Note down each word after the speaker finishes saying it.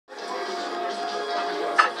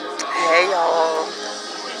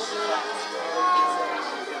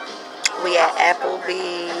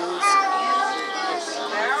Applebee's.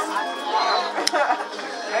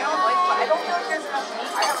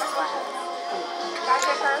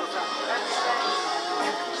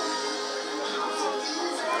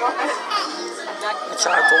 What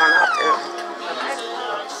y'all doing out there?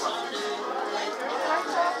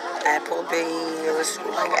 Applebee's,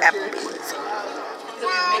 like Applebee's.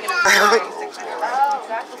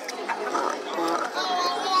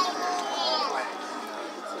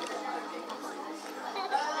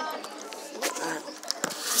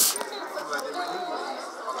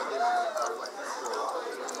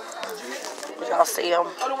 Y'all see them?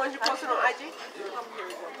 Oh, the ones you posted on IG?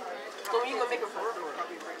 So when you gonna make it for real?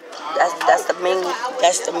 That's the mean one.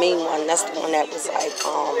 That's the one that was like,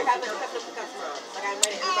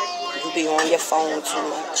 you be on your phone too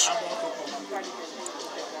much.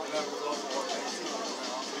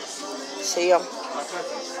 See him?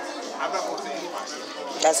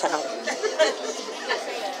 That's him.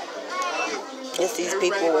 It's these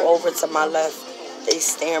people over to my left. They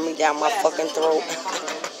stare me down my fucking throat.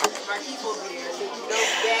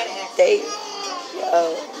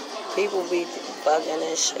 People be bugging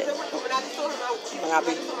and shit. When I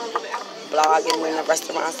be blogging in the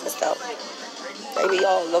restaurants and stuff, they be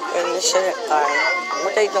all looking and shit like,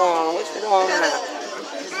 what they doing? What you doing now?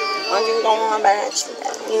 What you doing, bitch?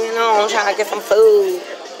 You know, I'm trying to get some food.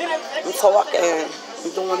 I'm talking.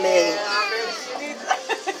 I'm doing me.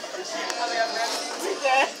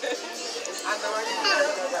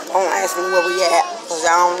 Don't ask me where we at, because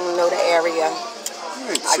I don't know the area.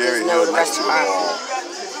 I just know the restaurant.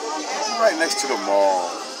 Right next to the mall.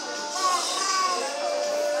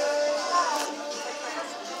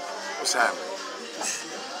 What's happening?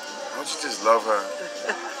 Don't you just love her?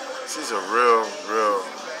 She's a real,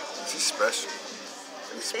 she's special.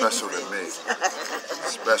 She's special to me.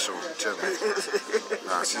 Special to me.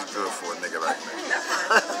 Nah, she's good for a nigga like me.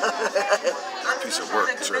 Piece of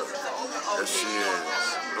work, too. Yes, she is.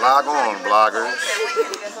 Blog on, bloggers.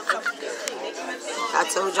 I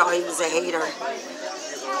told y'all he was a hater.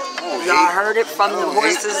 Y'all heard it from the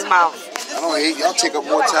horse's mouth. I don't hate. Y'all take up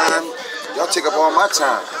more time. Y'all take up all my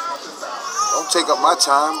time. Don't take up my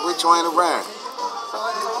time. Quit joining around.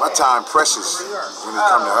 My time precious when it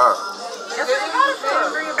comes to her.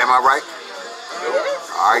 Am I right?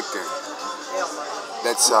 All right then.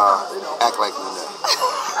 Let's act like we know.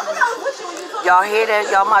 Y'all hear that?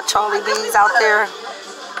 Y'all my Charlie B's out there?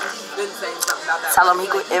 Tell him he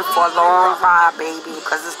go in for a long ride, baby,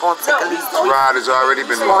 because it's going to take at least The ride has already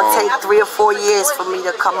been long. It's going to take 3 or 4 years for me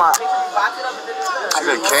to come up. She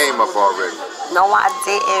done came up already. No, I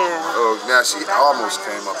didn't. Oh, now she almost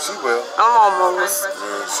came up. She will. Almost.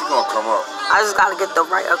 Yeah, she gonna come up. I just got to get the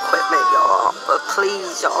right equipment, y'all. But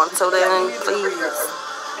please, y'all, until then, please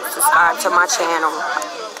subscribe to my channel.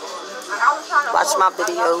 Watch my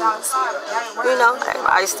videos. You know,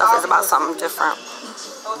 everybody's stuff is about something different.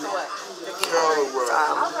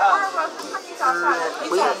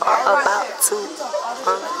 We are about to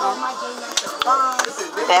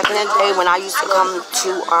back in the day when I used to come to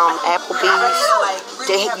Applebee's,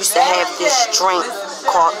 they used to have this drink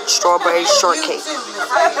called strawberry shortcake.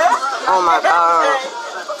 Oh my god,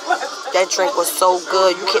 that drink was so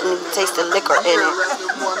good you couldn't even taste the liquor in it,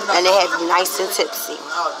 and it had you nice and tipsy.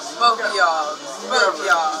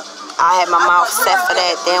 I had my mouth set for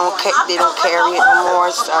that. They don't carry it no more,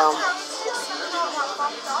 so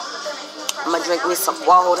I'm gonna drink me some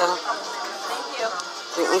water.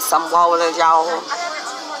 Drink me some water, y'all,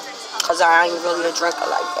 cause I ain't really a drinker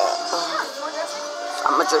like that.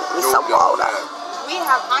 I'm gonna drink me some water. We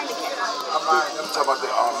have Heineken. You talking about the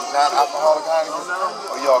non-alcoholic Heineken?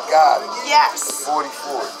 Oh, y'all got it. Yes. 40-40.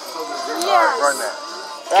 Yes. All right, run that.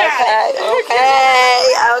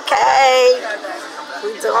 Okay.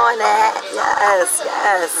 We doing that. Yes.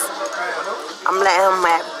 I'm letting him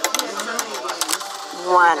have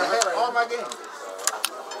one.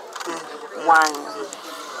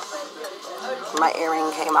 My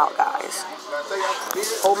earring came out, guys.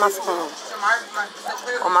 Hold my phone.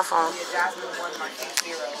 Hold my phone.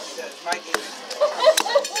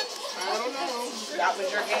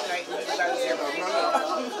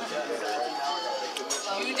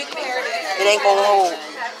 It ain't gonna hold.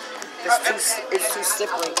 It's too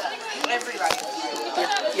slippery.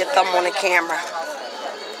 Your thumb on the camera.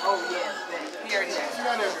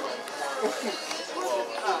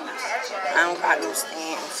 I don't got no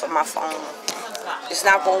stand for my phone. It's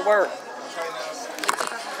not gonna work.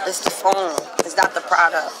 It's the phone. It's not the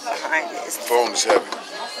product behind it. It's the phone is heavy.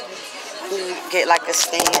 You get like a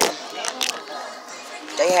stand.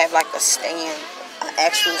 They have like a stand, an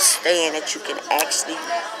actual stand that you can actually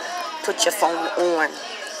put your phone on.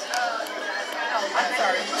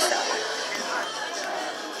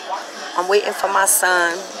 I'm waiting for my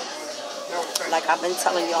son. Like I've been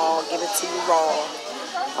telling y'all, give it to you raw.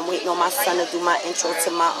 I'm waiting on my son to do my intro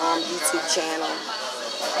to my YouTube channel.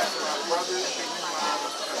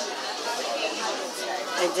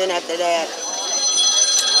 And then after that,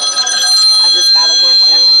 I just gotta work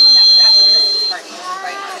on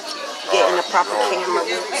getting the proper camera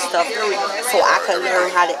and stuff so I can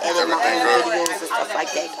learn how to edit my own videos and stuff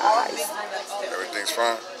like that, guys. Everything's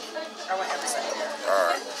fine?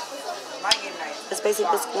 Alright. It's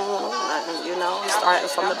basically what's going on, you know, starting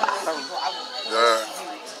from the bottom. Yeah.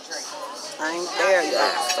 I ain't there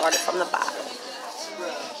yet. Started from the bottom.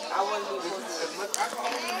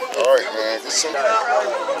 Alright, man. So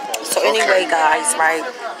anyway, guys, right?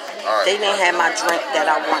 They didn't have my drink that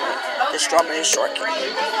I wanted, the strawberry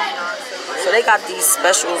shortcake. So they got these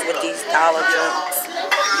specials with these dollar drinks.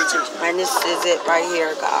 And this is it right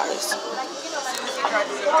here, guys.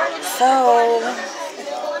 So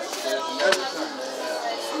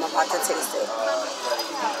I'm about to taste it.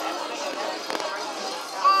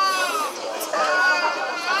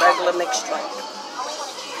 Regular mixed drink.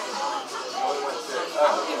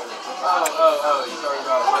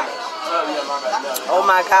 Oh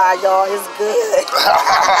my God, y'all, it's good.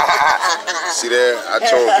 See there? I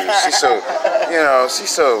told you. She's so, you know, she's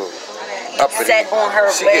so uppity. Set on her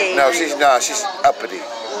way. No, she's not. She's uppity.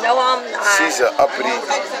 No, I'm not. She's an uppity.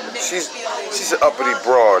 She's an uppity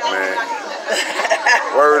broad, man.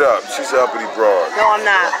 Word up. She's an uppity broad. No, I'm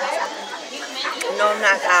not. No, I'm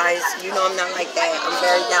not, guys. You know I'm not like that. I'm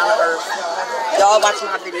very down to earth. Y'all watch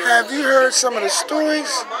my videos. Have you heard some of the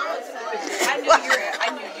stories?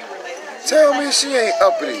 Tell me she ain't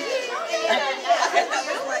uppity.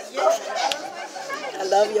 I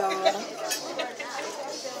love y'all.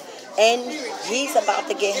 And he's about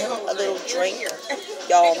to get him a little drink.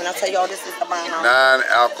 Y'all, when I tell y'all this is the bomb.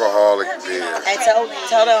 Non-alcoholic beer. And tell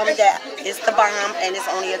them that it's the bomb and it's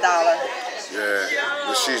only $1. Yeah,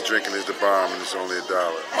 what she's drinking is the bomb and it's only $1.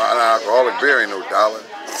 My non-alcoholic beer ain't no dollar.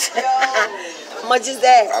 How much is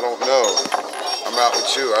that? I don't know. I'm out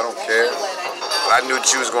with you. I don't care. But I knew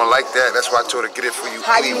she was going to like that. That's why I told her to get it for you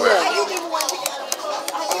anyway.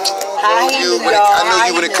 I knew you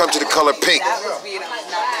when it comes to the color pink.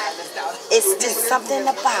 It's just something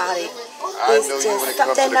about it. It's just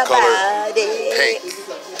something about it. Pink.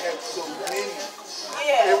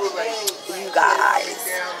 You guys.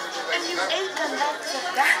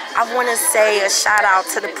 I want to say a shout out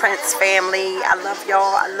to the Prince family. I love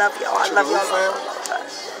y'all. I love y'all. I love y'all.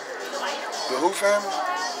 The who family?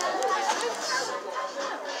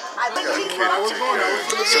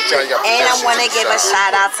 And I want to give a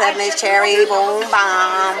shout out to Miss Cherry. Boom,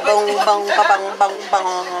 bam, boom, boom, boom, boom,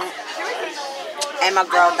 boom. And my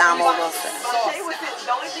girl, Damo Wilson.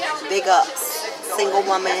 Big ups. Single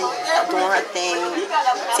woman, doing her thing,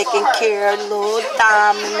 taking care of little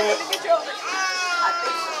Dominic.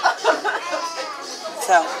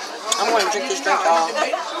 So, I'm going to drink this drink, y'all. Be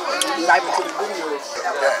right back.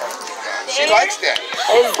 She likes that.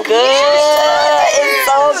 It's good. It's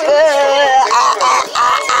so good.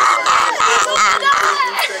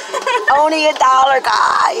 Only $1,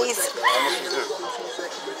 guys.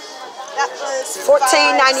 That was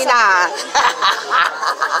 $14.99.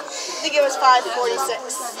 I think it was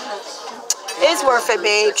 $5.46. It's worth it,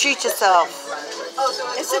 babe. Treat yourself.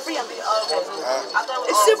 It's super yummy.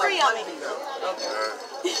 It's super yummy.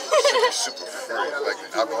 Super free, like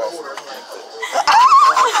alcohol free.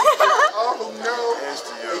 Oh no.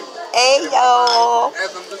 Hey yo.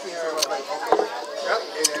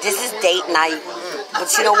 This is date night.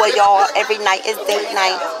 But you know what, y'all? Every night is date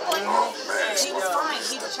night.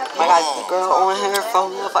 I got the girl on her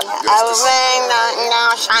phone. Everything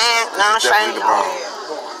now shine.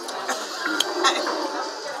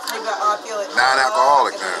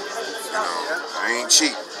 Non-alcoholic now. You know, I ain't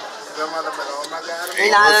cheap. You're not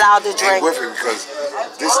allowed to drink. Ain't with it because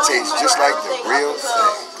this tastes just like the real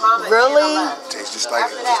thing. Really? Tastes just like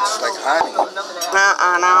Heineken. No,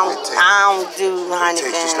 I don't do Heineken.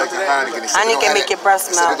 Tastes just like the Heineken. Heineken make your breath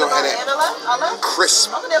smell. It don't have that crisp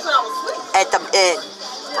at the end.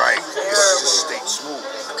 Right. It's just stay smooth.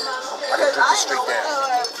 I can drink this straight down.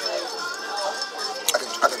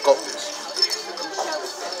 I can gulp this.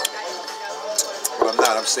 But I'm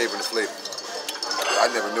not. I'm savoring the flavor. I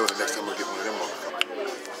never know the next time I get one of them on.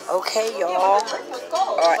 Okay, y'all.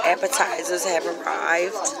 Our appetizers have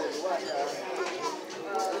arrived.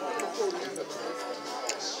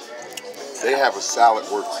 They have a salad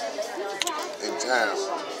works in town.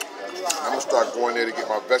 I'm gonna start going there to get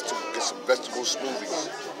some vegetable smoothies.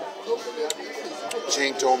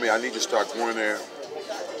 Ching told me I need to start going there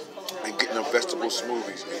and getting them vegetable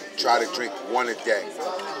smoothies. Try to drink one a day.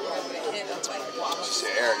 She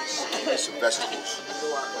said, Aries, eat some vegetables.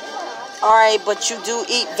 All right, but you do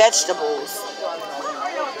eat vegetables.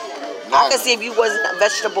 No, I can see if you wasn't a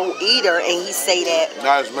vegetable eater and he say that.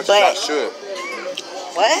 not as much as I should.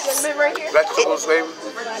 What? Vegetables, baby.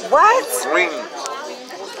 What? Greens.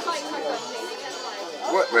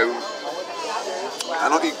 What, baby? I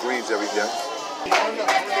don't eat greens every day.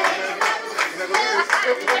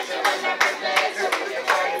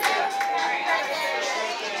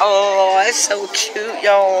 Oh, it's so cute,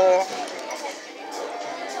 y'all.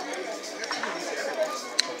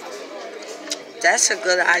 That's a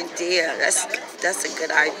good idea. That's a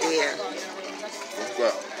good idea. What's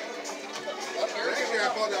up?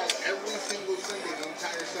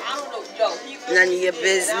 None of your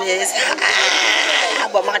business.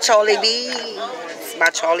 But my Charlie B's. My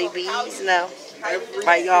Charlie B's, no.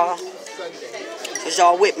 Right, y'all? Because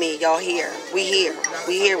y'all with me. Y'all here. We here.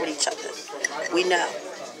 We here with each other. We know.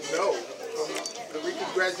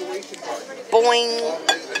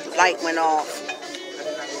 Boing. Light went off.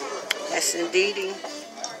 Yes, indeedy.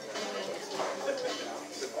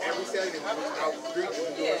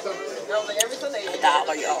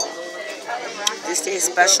 $1, y'all. This is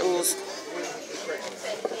specials.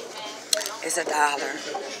 It's $1.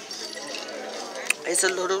 It's a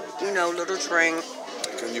little, you know, little drink.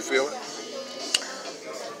 Can you feel it?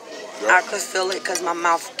 Yep. I could feel it because my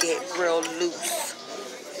mouth get real loose.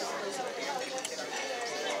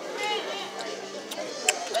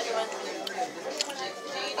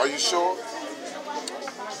 Are you sure?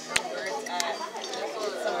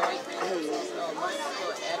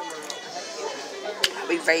 I'll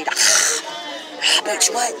be ready to bitch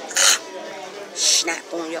what? Snap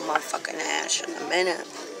on your motherfucking ass in a minute.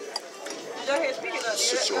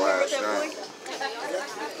 Sit your ass down.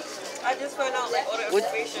 I just found out like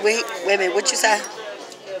Wait a minute, what you say?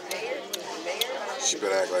 She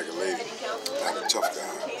better act like a lady, like a tough guy.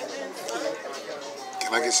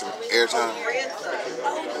 Can I get some airtime?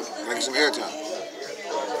 Can I get some airtime?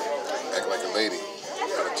 Act like a lady,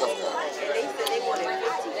 like a tough guy.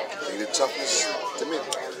 Need the toughness to me.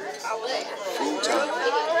 Food time.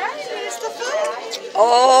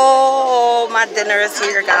 Oh, my dinner is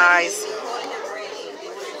here, guys.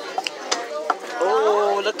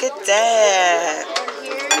 Oh, look at that.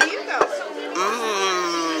 here you go.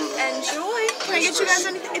 Enjoy. Can I get you guys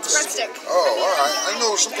anything? It's breadstick. Oh, all right. I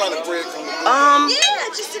know some kind of bread from the Yeah,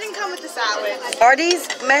 it just didn't come with the salad. Are these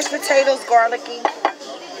mashed potatoes garlicky?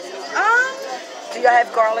 Do y'all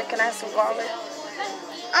have garlic? Can I have some garlic?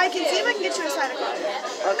 I can see if I can get you a side of garlic.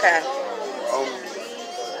 Okay.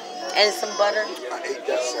 And some butter? I ate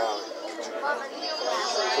that salad.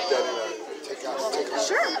 Put that in there. Take out.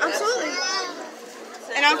 Sure, absolutely.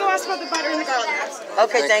 And I'll go ask about the butter and the garlic next.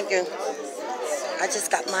 Okay, thank you. I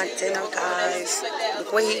just got my dinner, guys.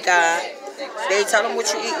 Look what he got. They tell him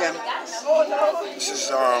what you eating. This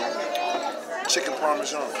is chicken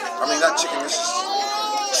parmesan. I mean, not chicken. This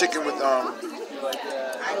is chicken with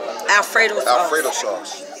Alfredo sauce. Alfredo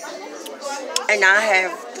sauce. And I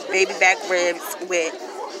have baby back ribs with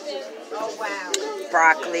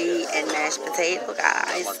broccoli and mashed potato,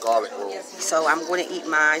 guys. My garlic roll. So I'm going to eat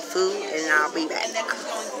my food and I'll be back.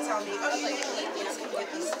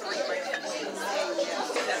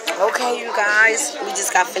 Okay, you guys, we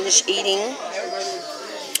just got finished eating.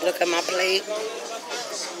 Look at my plate.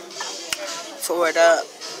 Tore it up,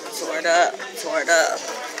 tore it up, tore it up.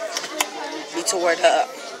 We tore it up.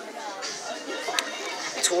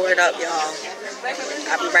 Tore it up, y'all.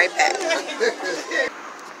 I'll be right back.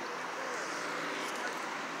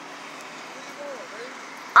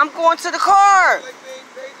 I'm going to the car.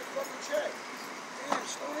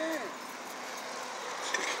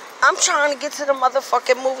 I'm trying to get to the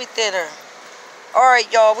motherfucking movie theater.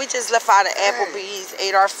 Alright, y'all, we just left out of Applebee's,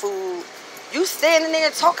 ate our food. You standing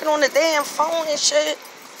there talking on the damn phone and shit.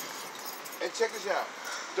 Hey, check this out.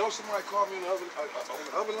 Don't somebody call me on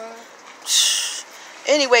the other line?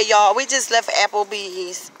 Anyway, y'all, we just left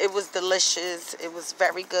Applebee's. It was delicious. It was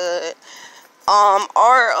very good.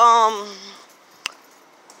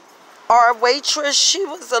 Our waitress, she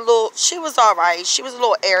was alright. She was a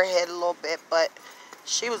little airhead a little bit, but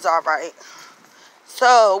she was alright.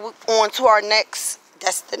 So, on to our next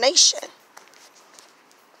destination.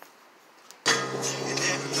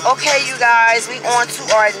 Okay, you guys, we on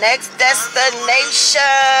to our next destination.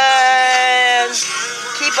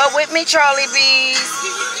 Keep up with me, Charlie B's.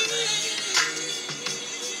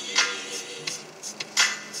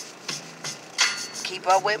 Keep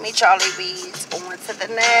up with me, Charlie B's. On to the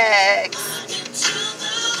next.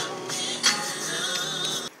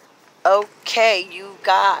 Okay, you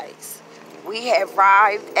guys. we have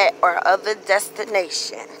arrived at our other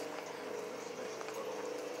destination.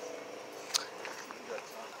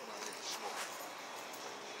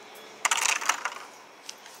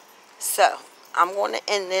 So, I'm going to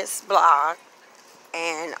end this vlog,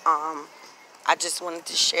 and I just wanted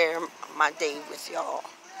to share my day with y'all.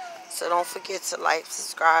 So don't forget to like,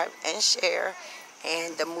 subscribe, and share.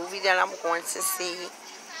 And the movie that I'm going to see,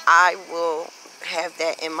 I will have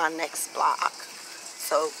that in my next vlog.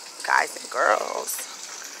 So, guys and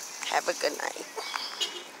girls, have a good night.